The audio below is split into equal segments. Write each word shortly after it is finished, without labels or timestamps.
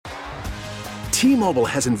T-Mobile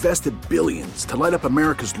has invested billions to light up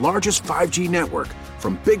America's largest 5G network,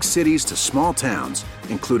 from big cities to small towns,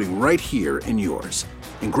 including right here in yours.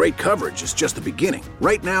 And great coverage is just the beginning.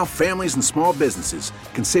 Right now, families and small businesses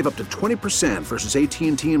can save up to 20% versus AT&T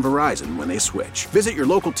and Verizon when they switch. Visit your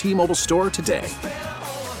local T-Mobile store today.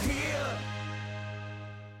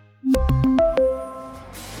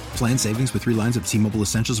 Plan savings with 3 lines of T-Mobile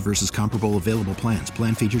Essentials versus comparable available plans.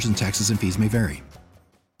 Plan features and taxes and fees may vary.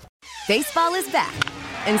 Baseball is back,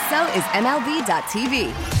 and so is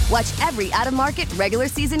MLB.tv. Watch every out-of-market regular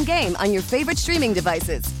season game on your favorite streaming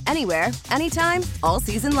devices, anywhere, anytime, all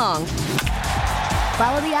season long.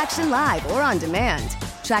 Follow the action live or on demand.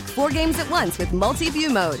 Track 4 games at once with multi-view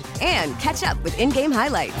mode and catch up with in-game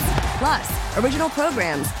highlights. Plus, original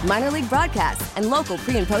programs, minor league broadcasts, and local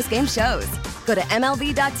pre- and post-game shows. Go to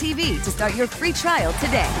MLB.tv to start your free trial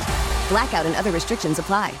today. Blackout and other restrictions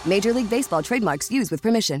apply. Major League Baseball trademarks used with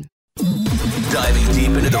permission. Diving deep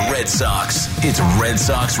into the Red Sox, it's Red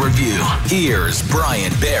Sox Review. Here's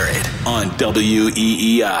Brian Barrett on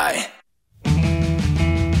WEEI.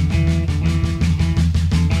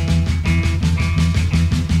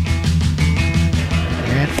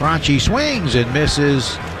 And Franchi swings and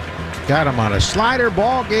misses. Got him on a slider.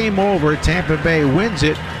 Ball game over. Tampa Bay wins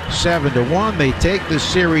it 7-1. They take the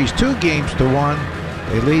series 2-1.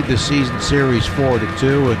 They lead the season series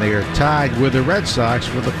 4-2, and they are tied with the Red Sox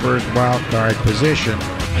for the first wild card position. All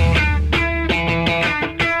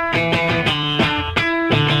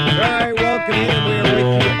right, welcome in. We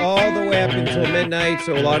are with you all the way up until midnight.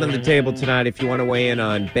 So a lot on the table tonight. If you want to weigh in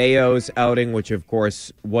on Bayo's outing, which of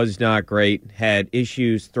course was not great, had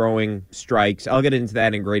issues throwing strikes. I'll get into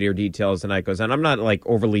that in greater detail as the night goes on. I'm not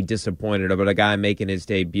overly disappointed about a guy making his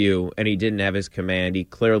debut and he didn't have his command. He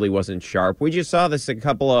clearly wasn't sharp. We just saw this a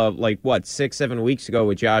couple of 6-7 weeks ago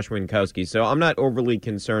with Josh Winkowski. So I'm not overly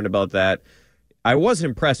concerned about that. I was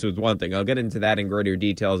impressed with one thing. I'll get into that in greater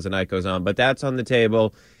detail as the night goes on, but that's on the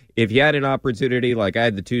table. If you had an opportunity, I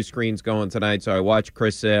had the 2 screens going tonight, so I watched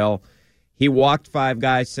Chris Sale. He walked 5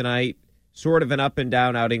 guys tonight, sort of an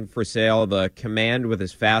up-and-down outing for Sale. The command with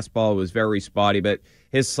his fastball was very spotty, but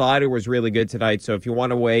his slider was really good tonight. So if you want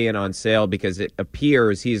to weigh in on Sale, because it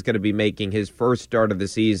appears he's going to be making his first start of the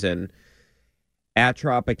season at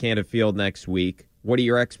Tropicana Field next week, what are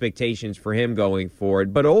your expectations for him going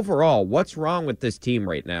forward? But overall, what's wrong with this team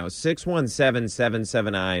right now?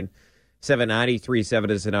 617-779.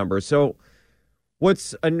 793.7 is the number. So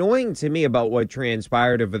what's annoying to me about what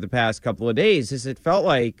transpired over the past couple of days is it felt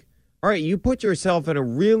like, all right, you put yourself in a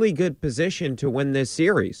really good position to win this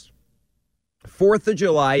series. 4th of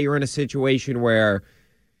July, you're in a situation where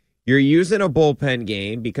you're using a bullpen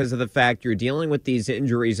game because of the fact you're dealing with these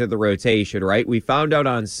injuries of the rotation, right? We found out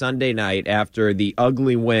on Sunday night after the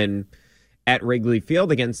ugly win at Wrigley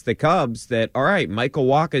Field against the Cubs that, all right, Michael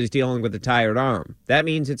Wacha is dealing with a tired arm. That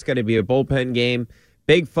means it's going to be a bullpen game.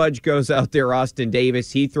 Big Fudge goes out there, Austin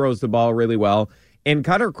Davis. He throws the ball really well. And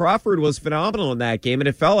Cutter Crawford was phenomenal in that game. And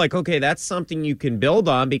it felt like, okay, that's something you can build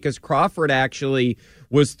on because Crawford actually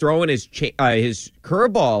was throwing his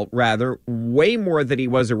curveball, way more than he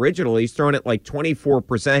was originally. He's throwing it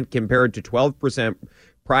 24% compared to 12%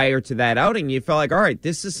 prior to that outing. You felt like, all right,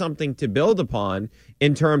 this is something to build upon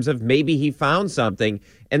in terms of maybe he found something.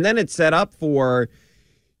 And then it's set up for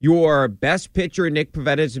your best pitcher, Nick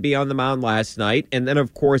Pivetta, to be on the mound last night. And then,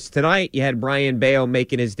 of course, tonight you had Brayan Bello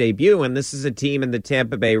making his debut. And this is a team in the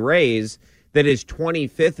Tampa Bay Rays that is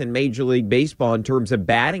 25th in Major League Baseball in terms of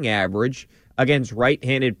batting average against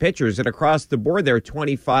right-handed pitchers. And across the board, they're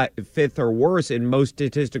 25th or worse in most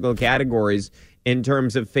statistical categories in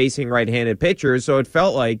terms of facing right-handed pitchers. So it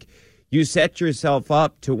felt like you set yourself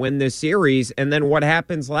up to win this series. And then what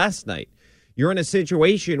happens last night? You're in a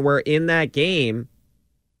situation where in that game,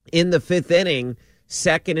 in the 5th inning,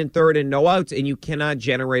 2nd and 3rd and no outs, and you cannot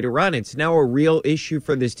generate a run. It's now a real issue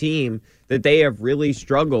for this team that they have really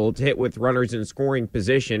struggled to hit with runners in scoring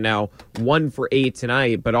position. Now, 1 for 8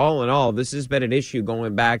 tonight, but all in all, this has been an issue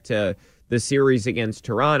going back to the series against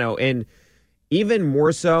Toronto. And even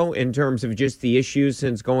more so in terms of just the issues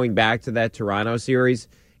since going back to that Toronto series,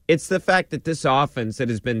 it's the fact that this offense that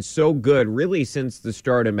has been so good really since the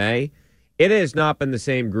start of May, it has not been the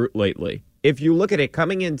same group lately. If you look at it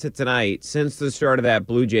coming into tonight, since the start of that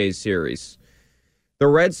Blue Jays series, the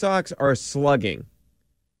Red Sox are slugging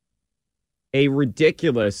a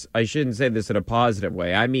ridiculous, I shouldn't say this in a positive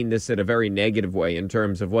way, I mean this in a very negative way in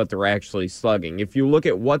terms of what they're actually slugging. If you look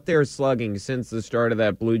at what they're slugging since the start of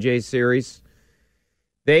that Blue Jays series,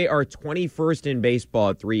 they are 21st in baseball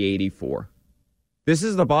at 384. This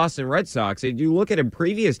is the Boston Red Sox. If you look at it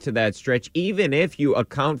previous to that stretch, even if you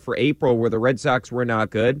account for April where the Red Sox were not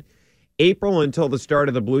good, April until the start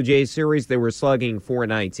of the Blue Jays series, they were slugging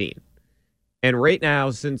 .419. And right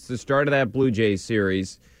now, since the start of that Blue Jays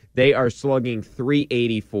series, they are slugging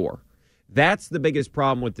 .384. That's the biggest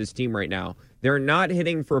problem with this team right now. They're not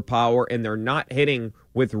hitting for power, and they're not hitting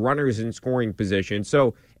with runners in scoring position.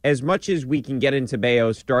 So as much as we can get into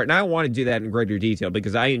Bayo's start, and I want to do that in greater detail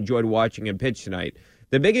because I enjoyed watching him pitch tonight,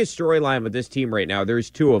 the biggest storyline with this team right now,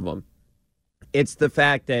 there's two of them. It's the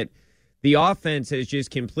fact that the offense has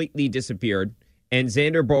just completely disappeared, and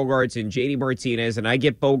Xander Bogaerts and JD Martinez, and I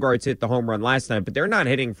get Bogaerts hit the home run last night, but they're not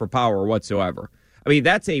hitting for power whatsoever. I mean,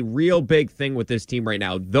 that's a real big thing with this team right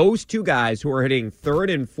now. Those two guys who are hitting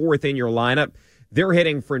third and fourth in your lineup, they're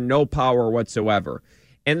hitting for no power whatsoever.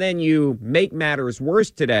 And then you make matters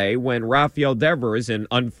worse today when Rafael Devers, and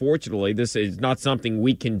unfortunately, this is not something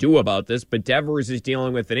we can do about this, but Devers is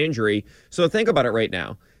dealing with an injury. So think about it right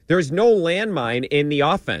now. There's no landmine in the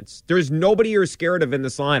offense. There's nobody you're scared of in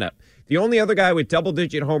this lineup. The only other guy with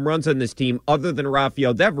double-digit home runs on this team other than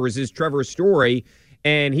Rafael Devers is Trevor Story,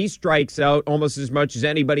 and he strikes out almost as much as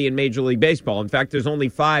anybody in Major League Baseball. In fact, there's only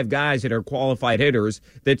 5 guys that are qualified hitters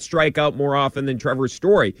that strike out more often than Trevor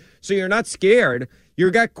Story. So you're not scared.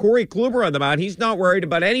 You've got Corey Kluber on the mound. He's not worried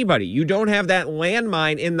about anybody. You don't have that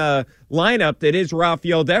landmine in the lineup that is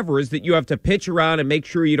Rafael Devers that you have to pitch around and make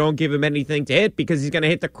sure you don't give him anything to hit because he's going to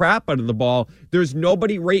hit the crap out of the ball. There's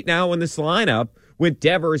nobody right now in this lineup with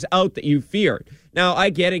Devers out that you feared. Now, I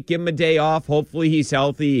get it. Give him a day off. Hopefully he's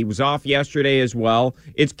healthy. He was off yesterday as well.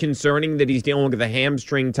 It's concerning that he's dealing with a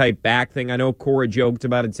hamstring-type back thing. I know Cora joked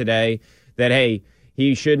about it today that, hey,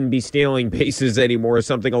 he shouldn't be stealing bases anymore or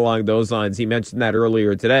something along those lines. He mentioned that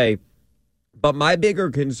earlier today. But my bigger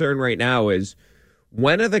concern right now is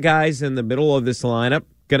when are the guys in the middle of this lineup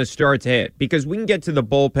going to start to hit? Because we can get to the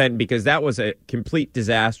bullpen because that was a complete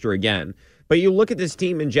disaster again. But you look at this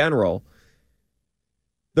team in general,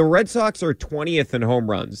 the Red Sox are 20th in home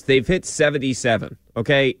runs. They've hit 77,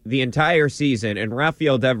 okay, the entire season, and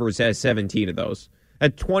Rafael Devers has 17 of those.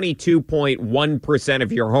 At 22.1%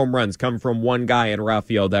 of your home runs come from one guy in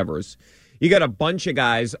Rafael Devers. You got a bunch of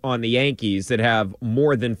guys on the Yankees that have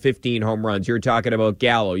more than 15 home runs. You're talking about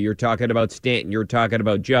Gallo. You're talking about Stanton. You're talking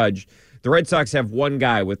about Judge. The Red Sox have one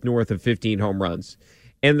guy with north of 15 home runs.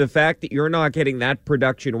 And the fact that you're not getting that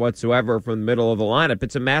production whatsoever from the middle of the lineup,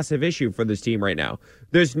 it's a massive issue for this team right now.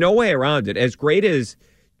 There's no way around it. As great as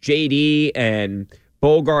JD and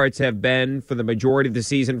Bogaerts have been for the majority of the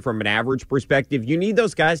season from an average perspective, you need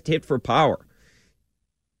those guys to hit for power.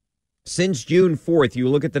 Since June 4th, you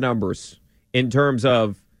look at the numbers in terms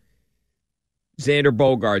of Xander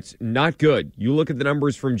Bogaerts, not good. You look at the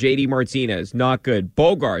numbers from JD Martinez, not good.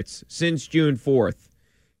 Bogaerts, since June 4th,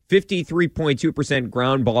 53.2%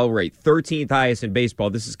 ground ball rate, 13th highest in baseball.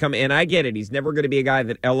 This is coming, and I get it. He's never going to be a guy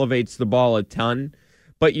that elevates the ball a ton,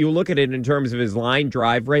 but you look at it in terms of his line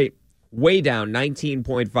drive rate, way down,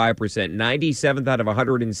 19.5%, 97th out of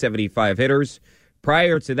 175 hitters.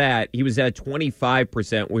 Prior to that, he was at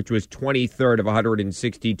 25%, which was 23rd of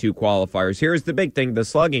 162 qualifiers. Here's the big thing, the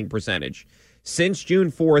slugging percentage. Since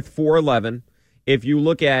June 4th, 411. If you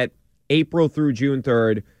look at April through June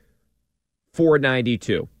 3rd,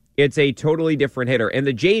 492. It's a totally different hitter. And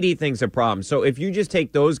the JD thing's a problem. So if you just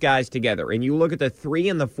take those guys together and you look at the 3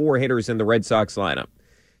 and the 4 hitters in the Red Sox lineup,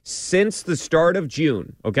 since the start of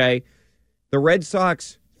June, okay, the Red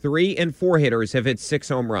Sox 3 and 4 hitters have hit 6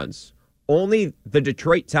 home runs. Only the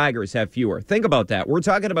Detroit Tigers have fewer. Think about that. We're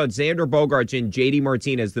talking about Xander Bogaerts and JD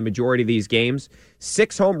Martinez the majority of these games.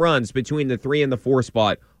 6 home runs between the 3 and the 4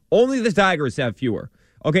 spot. Only the Tigers have fewer.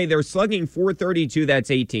 Okay, they're slugging .432, that's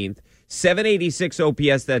 18th. 786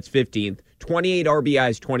 OPS, that's 15th. 28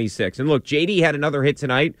 RBIs, 26. And look, JD had another hit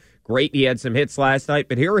tonight. Great, he had some hits last night.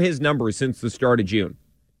 But here are his numbers since the start of June.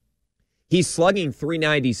 He's slugging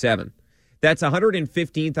 .397. That's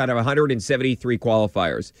 115th out of 173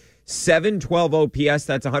 qualifiers. 712 OPS,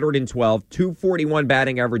 that's 112. 241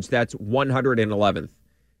 batting average, that's 111th.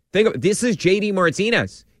 Think of this is JD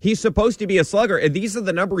Martinez. He's supposed to be a slugger, and these are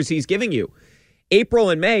the numbers he's giving you. April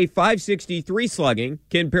and May, 563 slugging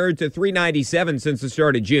compared to 397 since the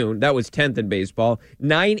start of June. That was 10th in baseball.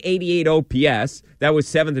 988 OPS. That was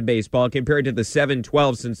 7th in baseball compared to the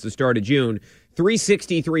 712 since the start of June.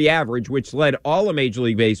 363 average, which led all of Major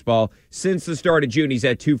League Baseball. Since the start of June, he's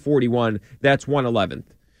at 241. That's 111th.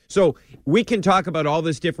 So we can talk about all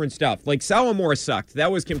this different stuff. Like Sawamura sucked.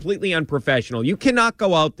 That was completely unprofessional. You cannot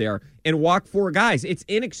go out there and walk 4 guys. It's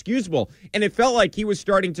inexcusable. And it felt like he was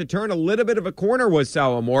starting to turn a little bit of a corner with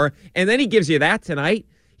Sawamura, and then he gives you that tonight.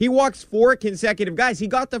 He walks 4 consecutive guys. He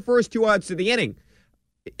got the first 2 outs of the inning.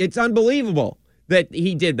 It's unbelievable that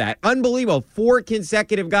he did that. Unbelievable. 4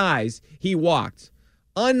 consecutive guys he walked.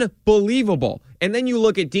 Unbelievable. And then you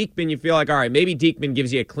look at Diekman, you feel like, all right, maybe Diekman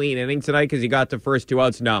gives you a clean inning tonight because he got the first 2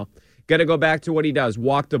 outs. No. Got to go back to what he does,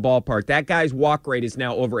 walk the ballpark. That guy's walk rate is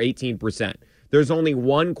now over 18%. There's only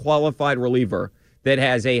one qualified reliever that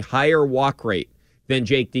has a higher walk rate than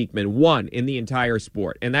Jake Diekman, one in the entire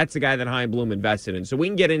sport. And that's the guy that Chaim Bloom invested in. So we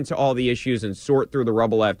can get into all the issues and sort through the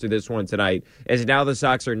rubble after this one tonight, as now the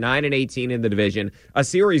Sox are 9-18 in the division, a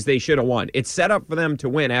series they should have won. It's set up for them to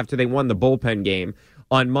win after they won the bullpen game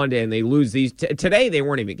on Monday, and they lose these. Today, they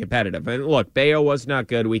weren't even competitive. And look, Bayo was not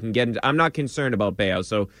good. We can get into, I'm not concerned about Bayo,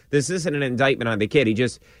 so this isn't an indictment on the kid. He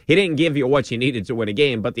didn't give you what you needed to win a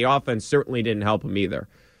game, but the offense certainly didn't help him either.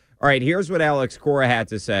 All right, here's what Alex Cora had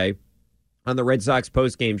to say on the Red Sox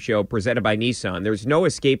postgame show presented by Nissan. There's no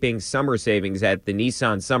escaping summer savings at the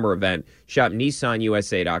Nissan summer event. Shop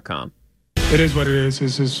NissanUSA.com. It is what it is.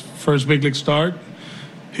 It's his first big league start.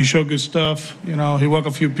 He showed good stuff. You know, he walked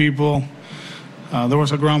a few people. There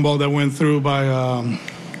was a ground ball that went through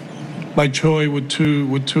by Choi with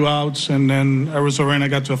two outs, and then Arizona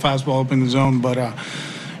got to a fastball up in the zone. But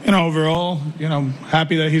you know, overall, you know,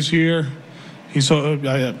 happy that he's here. He's so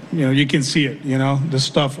you know, you can see it. You know, the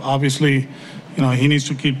stuff. Obviously, you know, he needs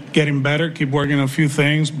to keep getting better, keep working on a few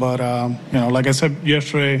things. But you know, like I said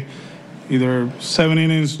yesterday, either 7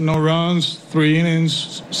 innings, no runs, 3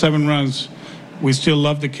 innings, 7 runs. We still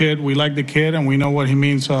love the kid. We like the kid, and we know what he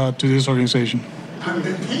means to this organization.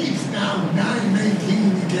 The Kings now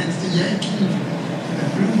 9-18 against the Yankees, the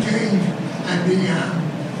Blue Jays,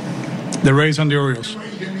 and the Rays and the Orioles. The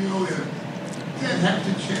Rays and the Orioles. That has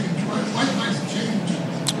to change. What must change?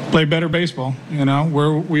 Play better baseball. You know,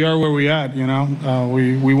 we are where we at. You know,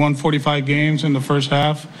 we won 45 games in the first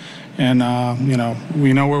half, and you know,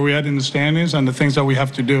 we know where we at in the standings and the things that we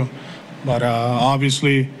have to do. But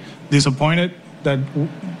obviously, disappointed that,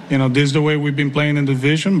 you know, this is the way we've been playing in the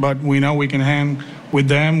division, but we know we can hang with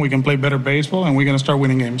them, we can play better baseball, and we're going to start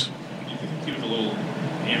winning games. Do you think he was a little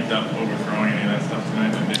amped up overthrowing any of that stuff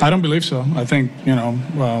tonight? I don't believe so. I think, you know,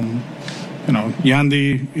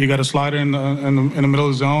 Yandy, he got a slider in the middle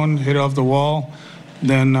of the zone, hit it off the wall.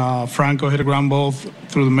 Then Franco hit a ground ball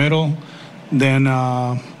through the middle. Then,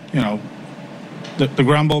 you know, the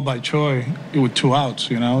ground ball by Choi with 2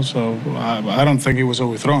 outs, you know, so I don't think he was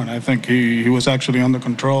overthrown. I think he was actually under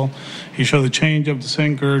control. He showed the change of the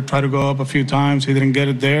sinker, tried to go up a few times. He didn't get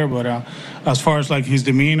it there, but as far as like his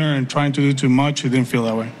demeanor and trying to do too much, he didn't feel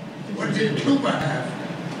that way. What did Tuba have?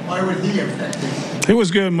 Why was he effective? He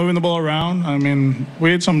was good moving the ball around. I mean,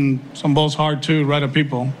 we hit some balls hard too, right at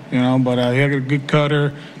people, you know, but he had a good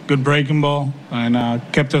cutter, good breaking ball, and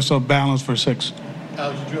kept us up balanced for 6.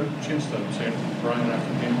 Alex, did you have a chance to say Brian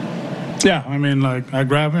after the game? Yeah, I mean, like, I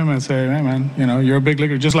grab him and say, hey, man, you know, you're a big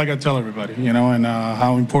leaguer, just like I tell everybody, you know, and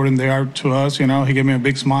how important they are to us. You know, he gave me a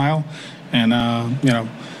big smile, and, you know,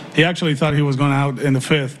 he actually thought he was going out in the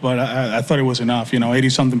 5th, but I thought it was enough, you know,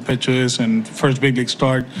 80-something pitches and first big league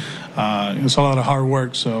start. It was a lot of hard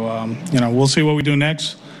work, so, you know, we'll see what we do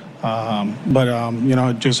next. But, you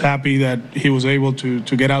know, just happy that he was able to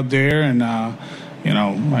get out there and, you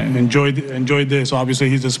know, I enjoyed this. Obviously,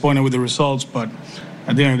 he's disappointed with the results, but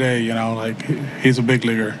at the end of the day, you know, like, he's a big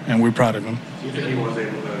leaguer, and we're proud of him. Do you think he was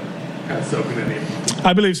able to kind of soak it in?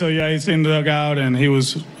 I believe so, yeah. He's in the dugout, and he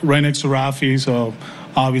was right next to Rafi, so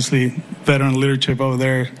obviously veteran leadership over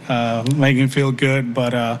there, making him feel good.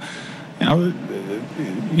 But, you know,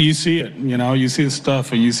 you see it, you know, you see the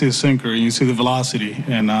stuff, and you see the sinker, and you see the velocity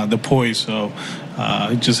and the poise. So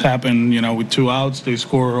it just happened, you know, with 2 outs, they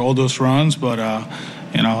score all those runs. But,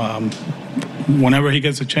 you know, whenever he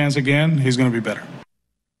gets a chance again, he's going to be better.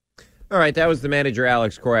 All right, that was the manager,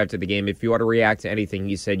 Alex Cora, after the game. If you want to react to anything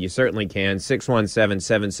he said, you certainly can.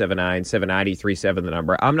 617-779-7937, the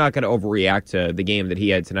number. I'm not going to overreact to the game that he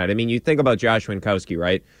had tonight. I mean, you think about Josh Winkowski,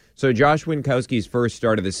 right? So Josh Winkowski's first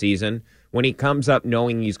start of the season, when he comes up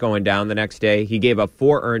knowing he's going down the next day, he gave up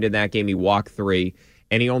 4 earned in that game. He walked 3,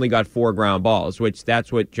 and he only got 4 ground balls, which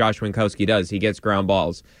that's what Josh Winkowski does. He gets ground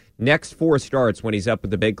balls. Next 4 starts when he's up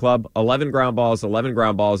at the big club, 11 ground balls, 11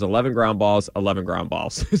 ground balls, 11 ground balls, 11 ground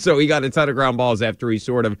balls. So he got a ton of ground balls after he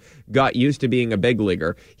sort of got used to being a big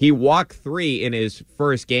leaguer. He walked 3 in his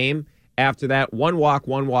first game. After that, 1 walk,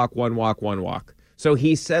 1 walk, 1 walk, 1 walk. So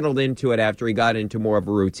he settled into it after he got into more of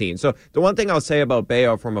a routine. So the one thing I'll say about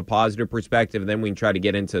Bayo from a positive perspective, and then we can try to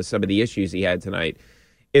get into some of the issues he had tonight,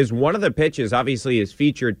 is one of the pitches, obviously his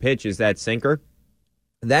featured pitch is that sinker.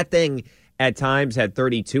 That thing at times had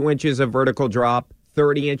 32 inches of vertical drop,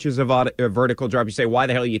 30 inches of vertical drop. You say, why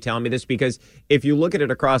the hell are you telling me this? Because if you look at it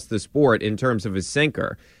across the sport in terms of his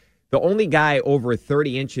sinker, the only guy over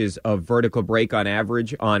 30 inches of vertical break on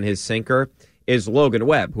average on his sinker is Logan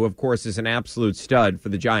Webb, who, of course, is an absolute stud for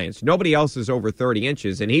the Giants. Nobody else is over 30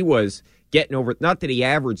 inches, and he was getting over, not that he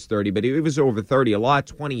averaged 30, but he was over 30 a lot,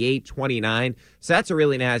 28, 29. So that's a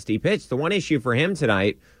really nasty pitch. The one issue for him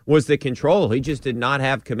tonight was the control. He just did not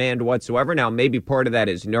have command whatsoever. Now, maybe part of that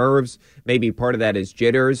is nerves. Maybe part of that is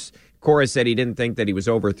jitters. Cora said he didn't think that he was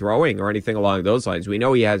overthrowing or anything along those lines. We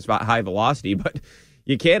know he has high velocity, but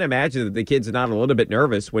you can't imagine that the kid's not a little bit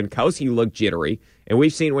nervous. Winkowski looked jittery, and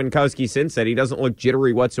we've seen Winkowski since then. He doesn't look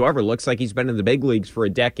jittery whatsoever. Looks like he's been in the big leagues for a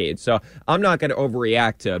decade. So I'm not going to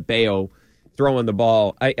overreact to Bayo throwing the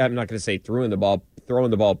ball. I'm not going to say throwing the ball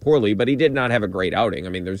poorly, but he did not have a great outing. I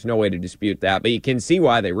mean, there's no way to dispute that. But you can see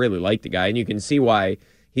why they really like the guy, and you can see why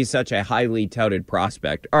he's such a highly touted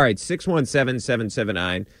prospect. All right,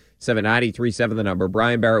 617-779-7937, the number.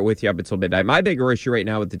 Brian Barrett with you up until midnight. My bigger issue right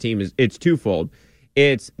now with the team is it's twofold.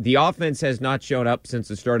 It's the offense has not shown up since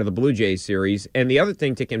the start of the Blue Jays series. And the other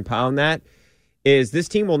thing to compound that is this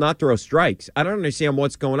team will not throw strikes. I don't understand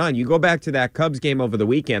what's going on. You go back to that Cubs game over the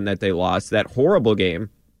weekend that they lost, that horrible game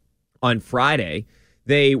on Friday.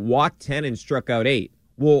 They walked 10 and struck out 8.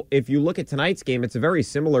 Well, if you look at tonight's game, it's a very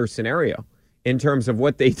similar scenario in terms of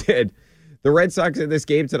what they did. The Red Sox in this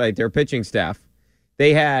game tonight, their pitching staff,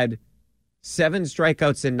 they had 7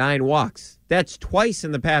 strikeouts and 9 walks. That's twice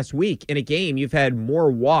in the past week. In a game, you've had more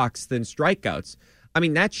walks than strikeouts. I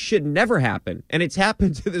mean, that should never happen. And it's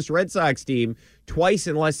happened to this Red Sox team twice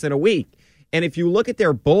in less than a week. And if you look at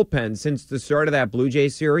their bullpen since the start of that Blue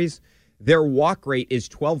Jays series, their walk rate is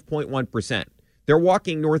 12.1%. They're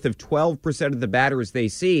walking north of 12% of the batters they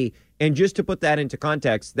see. And just to put that into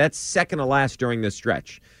context, that's second to last during this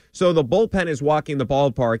stretch. So the bullpen is walking the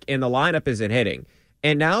ballpark and the lineup isn't hitting.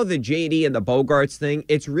 And now the JD and the Bogarts thing,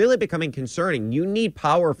 it's really becoming concerning. You need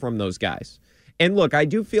power from those guys. And look, I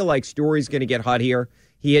do feel like Story's going to get hot here.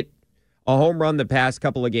 He hit a home run the past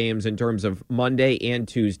couple of games in terms of Monday and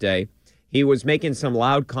Tuesday. He was making some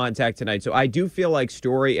loud contact tonight. So I do feel like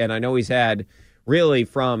Story, and I know he's had, really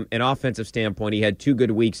from an offensive standpoint, he had 2 good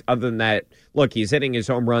weeks. Other than that, look, he's hitting his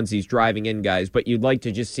home runs, he's driving in guys, but you'd like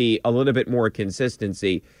to just see a little bit more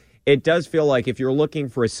consistency. It does feel like if you're looking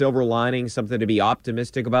for a silver lining, something to be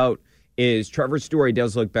optimistic about, is Trevor Story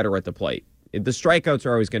does look better at the plate. The strikeouts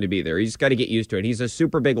are always going to be there. You just got to get used to it. He's a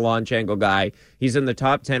super big launch angle guy. He's in the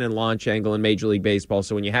top 10 in launch angle in Major League Baseball.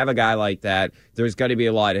 So when you have a guy like that, there's got to be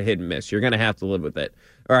a lot of hit and miss. You're going to have to live with it.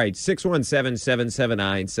 All right,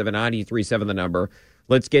 617-779-7937, the number.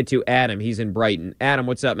 Let's get to Adam. He's in Brighton. Adam,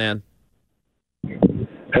 what's up, man?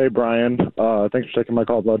 Hey, Brian. Thanks for taking my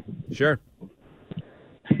call, bud. Sure.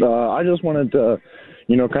 I just wanted to,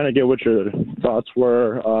 kind of get what your thoughts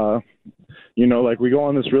were. Like we go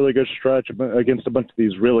on this really good stretch against a bunch of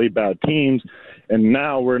these really bad teams, and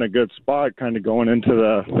now we're in a good spot kind of going into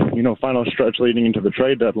the, final stretch leading into the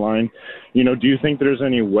trade deadline. Do you think there's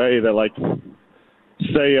any way that,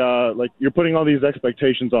 say, you're putting all these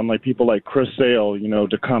expectations on, people like Chris Sale,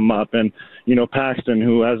 to come up, and, Paxton,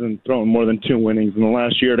 who hasn't thrown more than 2 innings in the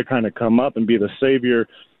last year, to kind of come up and be the savior,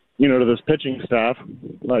 to this pitching staff,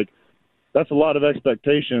 that's a lot of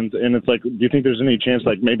expectations. And it's do you think there's any chance,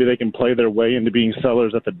 maybe they can play their way into being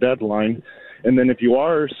sellers at the deadline? And then if you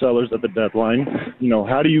are sellers at the deadline,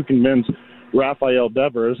 how do you convince Rafael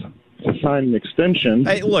Devers to sign an extension?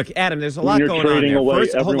 Hey, look, Adam, there's a lot going on there.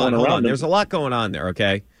 First, hold on. There's a lot going on there,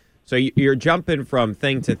 okay? So you're jumping from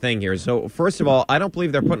thing to thing here. So first of all, I don't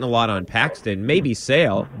believe they're putting a lot on Paxton. Maybe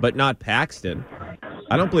Sale, but not Paxton.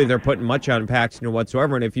 I don't believe they're putting much on Paxton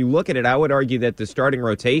whatsoever. And if you look at it, I would argue that the starting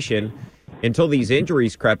rotation, until these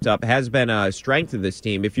injuries crept up, has been a strength of this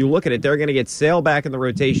team. If you look at it, they're going to get Sale back in the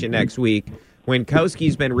rotation next week.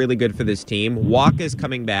 Winkowski's been really good for this team. Walker's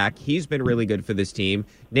coming back. He's been really good for this team.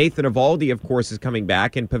 Nathan Eovaldi, of course, is coming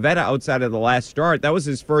back. And Pivetta, outside of the last start, that was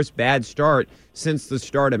his first bad start since the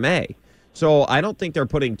start of May. So I don't think they're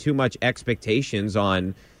putting too much expectations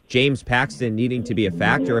on James Paxton needing to be a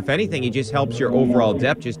factor. If anything, he just helps your overall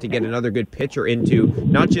depth just to get another good pitcher into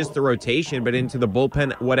not just the rotation, but into the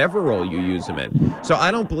bullpen, whatever role you use him in. So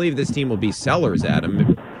I don't believe this team will be sellers,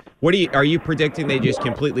 Adam. Are you predicting they just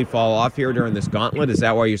completely fall off here during this gauntlet? Is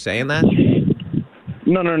that why you're saying that?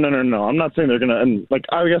 No. I'm not saying they're going to. And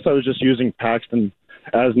I guess I was just using Paxton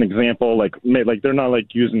as an example. They're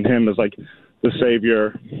not using him as the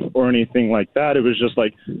savior or anything like that. It was just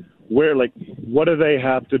what do they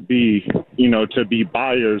have to be, to be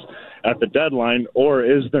buyers at the deadline? Or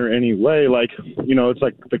is there any way, it's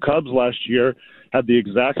like the Cubs last year had the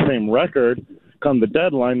exact same record come the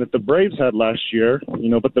deadline that the Braves had last year,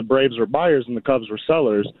 but the Braves were buyers and the Cubs were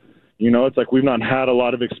sellers. It's we've not had a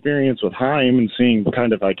lot of experience with Heim and seeing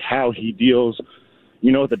kind of how he deals,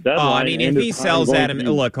 the deadline. Oh, I mean, if he sells Adam,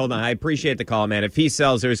 look, hold on. I appreciate the call, man. If he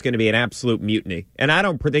sells, there's going to be an absolute mutiny. And I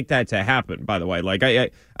don't predict that to happen, by the way. Like,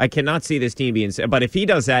 I cannot see this team being, but if he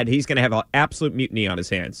does that, he's going to have an absolute mutiny on his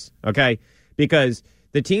hands, okay? Because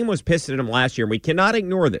the team was pissed at him last year, and we cannot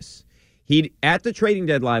ignore this. He, at the trading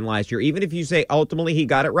deadline last year, even if you say ultimately he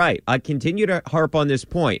got it right, I continue to harp on this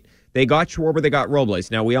point. They got Schwarber, they got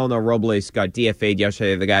Robles. Now, we all know Robles got DFA'd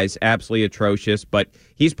yesterday. The guy's absolutely atrocious, but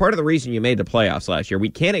he's part of the reason you made the playoffs last year. We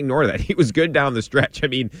can't ignore that. He was good down the stretch. I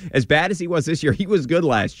mean, as bad as he was this year, he was good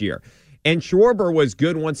last year. And Schwarber was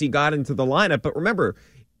good once he got into the lineup. But remember,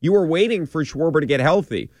 you were waiting for Schwarber to get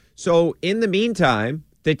healthy. So, in the meantime,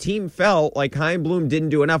 the team felt like Chaim Bloom didn't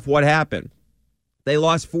do enough. What happened? They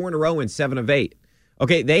lost 4 in a row in 7 of 8.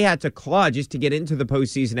 Okay, they had to claw just to get into the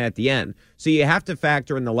postseason at the end. So you have to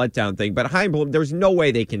factor in the letdown thing. But Chaim Bloom, there's no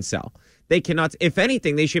way they can sell. They cannot. If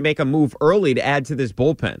anything, they should make a move early to add to this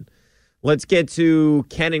bullpen. Let's get to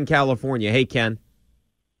Ken in California. Hey, Ken.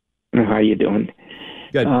 How you doing?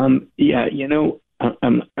 Good. Yeah,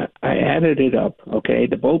 I added it up, okay?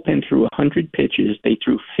 The bullpen threw 100 pitches. They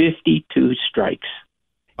threw 52 strikes.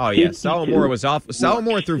 Oh, yeah. Salomore was off.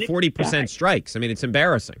 Salomore threw 40% strikes. I mean, it's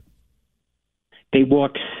embarrassing. They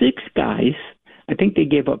walked 6 guys. I think they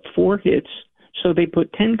gave up 4 hits. So they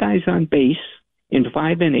put 10 guys on base in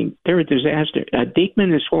 5 innings. They're a disaster.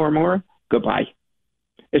 Diekman and Salomore, goodbye.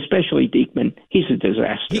 Especially Diekman. He's a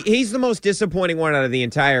disaster. He's the most disappointing one out of the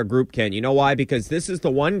entire group, Ken. You know why? Because this is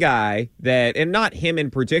the one guy that, and not him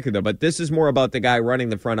in particular, but this is more about the guy running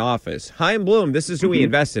the front office. Chaim Bloom, this is who he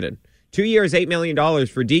invested in. 2 years, $8 million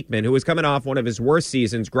for Diekman, who was coming off one of his worst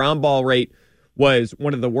seasons. Ground ball rate was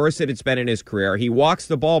one of the worst that it's been in his career. He walks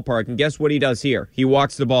the ballpark, and guess what he does here? He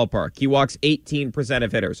walks the ballpark. He walks 18%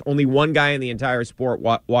 of hitters. Only one guy in the entire sport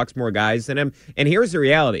walks more guys than him. And here's the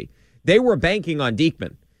reality. They were banking on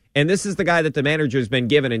Diekman, and this is the guy that the manager's been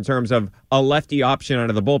given in terms of a lefty option out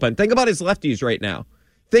of the bullpen. Think about his lefties right now.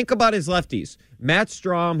 Think about his lefties. Matt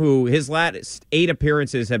Strahm, who his last 8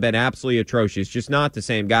 appearances have been absolutely atrocious, just not the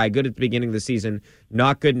same guy. Good at the beginning of the season,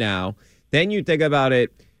 not good now. Then you think about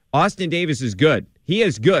it. Austin Davis is good. He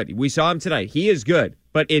is good. We saw him tonight. He is good.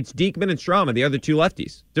 But it's Diekman and Strahm, the other 2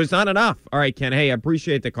 lefties. There's not enough. All right, Ken. Hey, I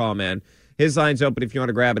appreciate the call, man. His line's open if you want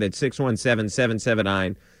to grab it at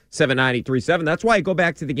 617-779-7937. That's why I go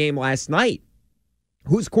back to the game last night.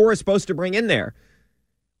 Who's Cora supposed to bring in there?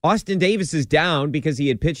 Austin Davis is down because he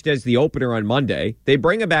had pitched as the opener on Monday. They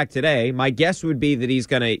bring him back today. My guess would be that he's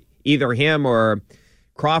going to, either him or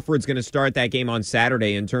Crawford's going to start that game on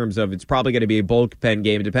Saturday in terms of it's probably going to be a bullpen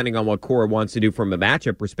game, depending on what Cora wants to do from a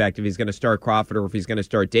matchup perspective. He's going to start Crawford or if he's going to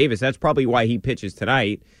start Davis. That's probably why he pitches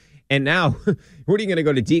tonight. And now, what are you going to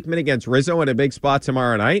go to Diekman against Rizzo in a big spot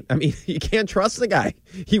tomorrow night? I mean, you can't trust the guy.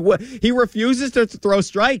 He refuses to throw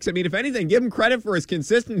strikes. I mean, if anything, give him credit for his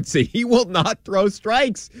consistency. He will not throw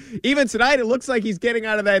strikes. Even tonight, it looks like he's getting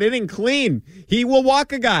out of that inning clean. He will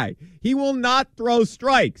walk a guy. He will not throw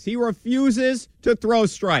strikes. He refuses to throw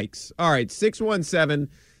strikes. All right,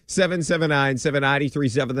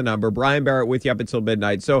 617-779-7937, the number. Brian Barrett with you up until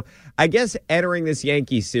midnight. So I guess entering this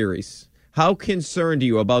Yankees series, how concerned are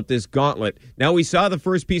you about this gauntlet? Now, we saw the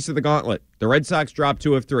first piece of the gauntlet. The Red Sox dropped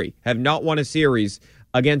 2 of 3, have not won a series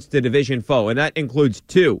against the division foe, and that includes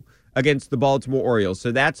 2 against the Baltimore Orioles.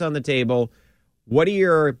 So that's on the table. What are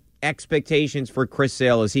your expectations for Chris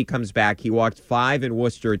Sale as he comes back? He walked 5 in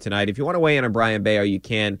Worcester tonight. If you want to weigh in on Brian Bayo, you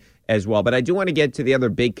can as well. But I do want to get to the other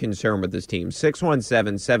big concern with this team.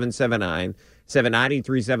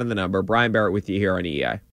 617-779-7937, the number. Brian Barrett with you here on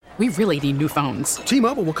EEI. We really need new phones.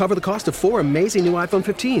 T-Mobile will cover the cost of 4 amazing new iPhone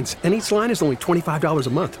 15s, and each line is only $25 a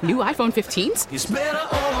month. New iPhone 15s? It's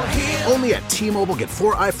better over here. Only at T-Mobile, get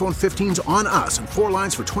 4 iPhone 15s on us and 4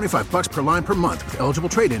 lines for $25 per line per month with eligible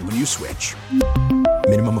trade-in when you switch.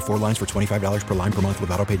 Minimum of 4 lines for $25 per line per month with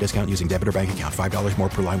autopay discount using debit or bank account. $5 more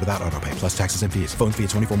per line without autopay, plus taxes and fees. Phone fee at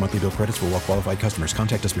 24 monthly bill credits for well-qualified customers.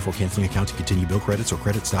 Contact us before canceling account to continue bill credits or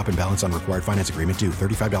credit stop and balance on required finance agreement due.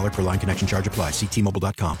 $35 per line connection charge applies. See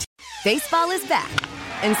T-Mobile.com. Baseball is back,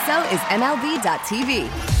 and so is MLB.tv.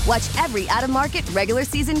 Watch every out-of-market regular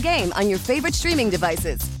season game on your favorite streaming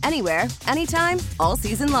devices. Anywhere, anytime, all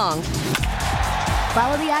season long.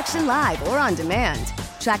 Follow the action live or on demand.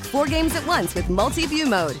 Track 4 games at once with multi-view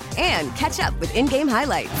mode and catch up with in-game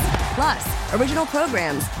highlights. Plus, original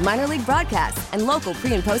programs, minor league broadcasts, and local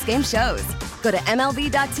pre- and post-game shows. Go to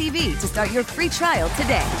MLB.tv to start your free trial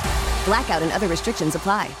today. Blackout and other restrictions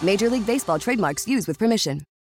apply. Major League Baseball trademarks used with permission.